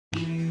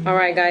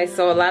Alright guys,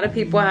 so a lot of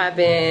people have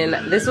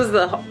been, this was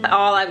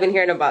all I've been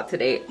hearing about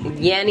today.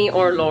 Yanny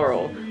or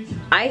Laurel.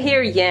 I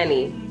hear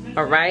Yanny,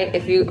 alright?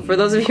 For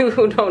those of you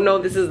who don't know,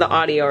 this is the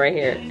audio right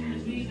here.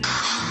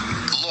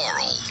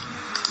 Laurel.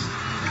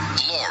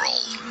 Laurel.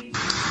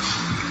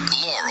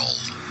 Laurel.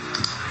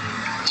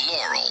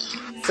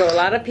 Laurel. So a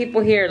lot of people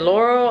hear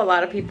Laurel, a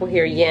lot of people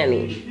hear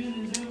Yanny.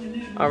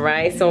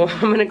 Alright, so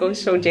I'm gonna go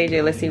show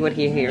JJ, let's see what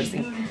he hears.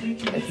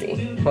 Let's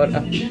see, hold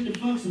up.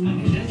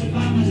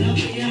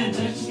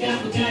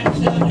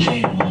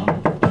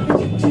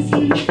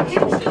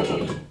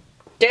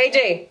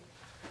 JJ!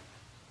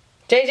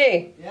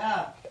 JJ!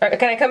 Yeah.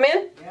 Can I come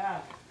in?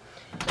 Yeah.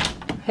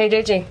 Hey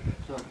JJ.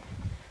 Sure.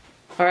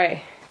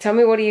 Alright, tell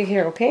me what do you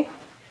hear, okay?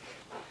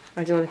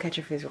 I just want to catch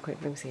your face real quick.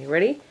 Let me see.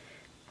 Ready?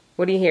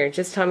 What do you hear?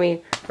 Just tell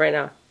me right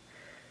now.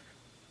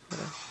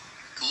 Laurel.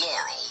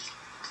 Laurel.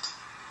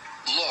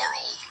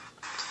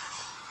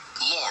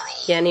 Laurel.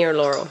 Yanny or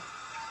Laurel?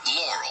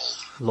 Laurel.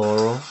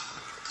 Laurel. Laurel.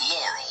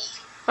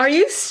 Are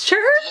you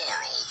sure?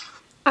 Laurel.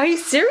 Are you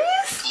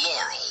serious?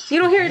 Laurel. You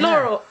don't hear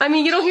Laurel. I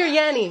mean, you don't hear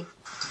Yanny.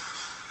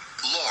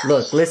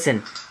 Look,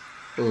 listen.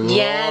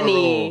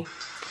 Yanny.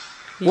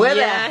 Where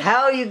the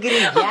hell are you getting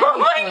Yanny Oh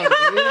my from,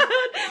 god!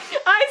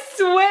 dude? I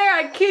swear,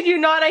 I kid you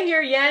not, I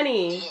hear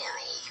Yanny.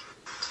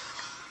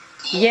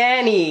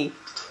 Yanny.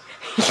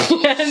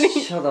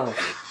 Yanny. Shut up.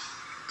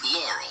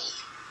 Laurel.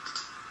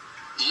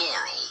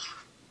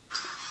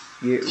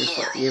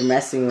 Laurel. You're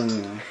messing with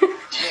me.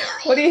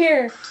 What do you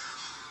hear?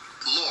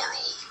 Laurel.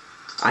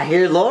 I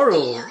hear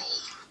Laurel.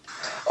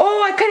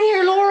 Oh, I can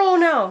hear Laurel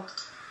now.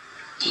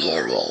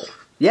 Laurel.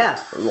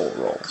 Yeah.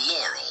 Laurel.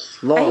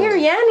 I hear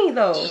Yanny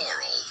though.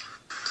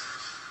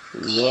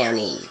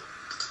 Yanny.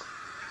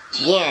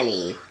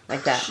 Yanny.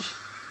 Like that.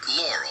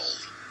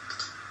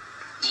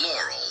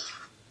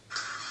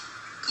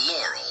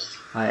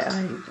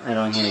 I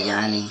don't hear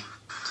Yanny.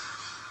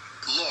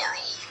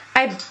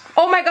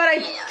 Oh my god, I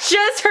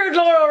just heard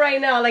Laurel right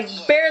now. Like,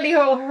 barely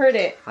heard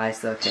it. I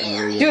still can't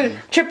hear you. Dude,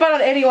 trip out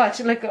on Eddie, watch.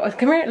 Like,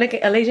 come here. Like,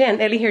 Elijah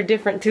and Ellie hear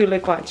different too.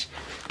 Look, watch.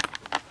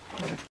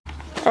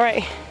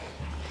 Alright.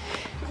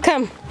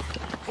 Come.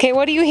 Okay,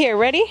 what do you hear?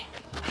 Ready?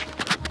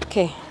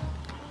 Okay.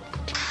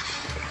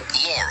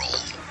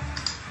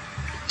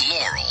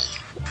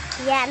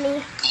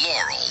 Yanny.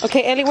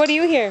 Okay, Ellie, what do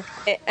you hear?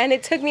 And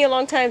it took me a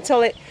long time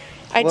till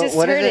I just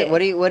heard it. What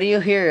do you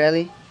hear,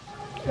 Ellie?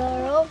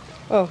 Laurel.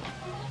 Oh.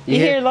 You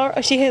hear Laurel?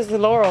 Oh, she hears the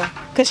Laurel.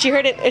 Because she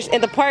heard it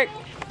in the park.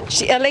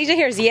 Elijah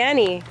hears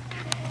Yanny.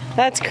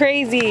 That's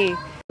crazy.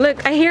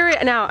 Look, I hear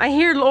it now. I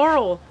hear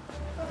Laurel.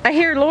 I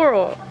hear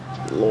Laurel.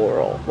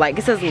 Laurel. Like,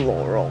 it says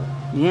Laurel.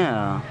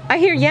 Yeah. I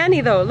hear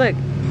Yanny though, look.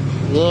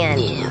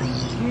 Yanny.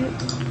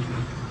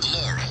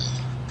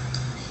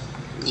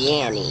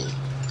 Yanny.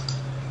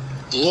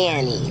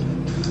 Yanny.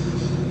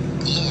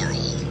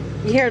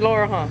 You hear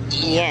Laurel, huh?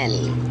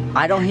 Yanny.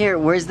 I don't hear.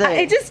 Where's the?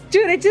 It just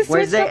Where's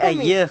switched the up on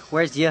me. yeah?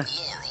 Where's yeah?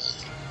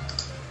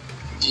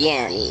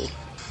 Yanny.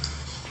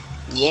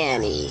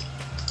 Yanny.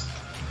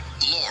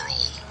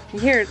 You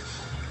hear?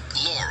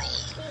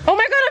 Oh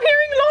my god, I'm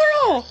hearing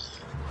Laurel.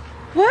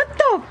 What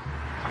the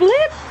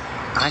flip?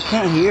 I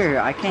can't hear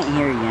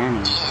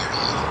Yanny.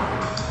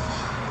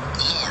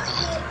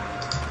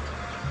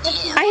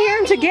 I hear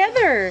them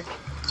together.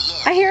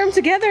 I hear them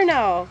together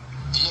now.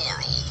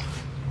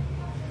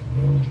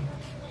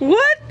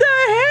 What the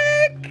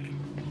heck?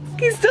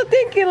 He's still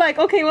thinking like,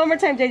 okay, one more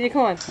time, JJ,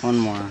 come on. One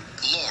more.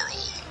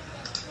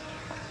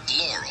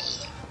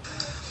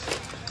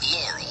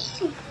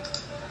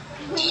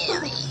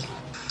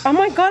 Oh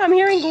my god, I'm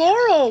hearing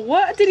Laurel.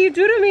 What did you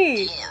do to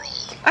me?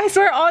 I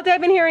swear all day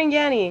I've been hearing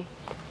Yanny.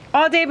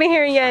 All day I've been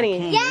hearing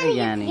Yanny.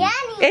 Yanny.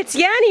 It's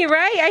Yanny,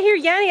 right? I hear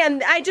Yanny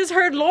and I just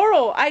heard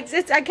Laurel. I'm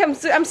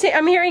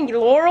hearing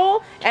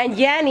Laurel and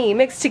Yanny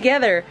mixed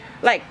together.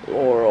 Like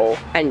Laurel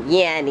and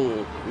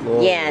Yanny.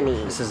 Laurel.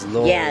 Yanny. This is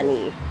Laurel.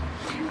 Yanny.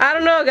 I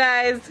don't know,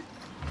 guys.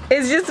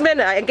 It's just been,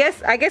 I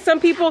guess some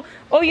people,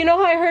 oh, you know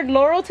how I heard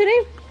Laurel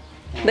today?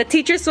 The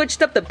teacher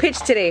switched up the pitch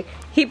today.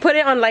 He put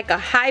it on like a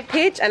high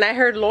pitch and I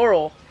heard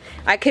Laurel.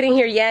 I couldn't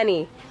hear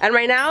Yanny. And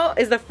right now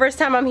is the first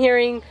time I'm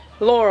hearing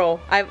Laurel.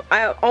 I've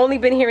only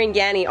been hearing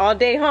Yanny all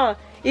day, huh?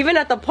 Even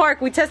at the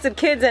park, we tested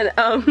kids and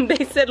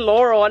they said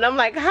Laurel. And I'm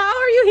like, how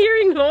are you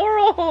hearing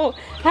Laurel?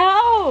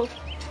 How?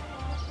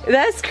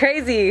 That's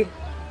crazy.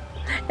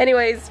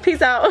 Anyways,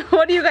 peace out.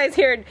 What do you guys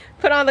hear?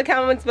 Put on the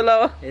comments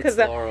below. It's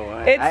Laurel. All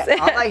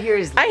I hear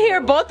is Laurel. I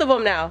hear both of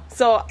them now.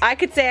 So I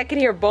could say I can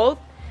hear both.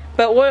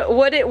 But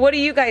what are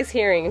you guys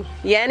hearing?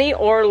 Yanny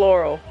or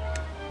Laurel?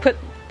 Put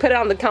it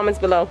on the comments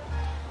below.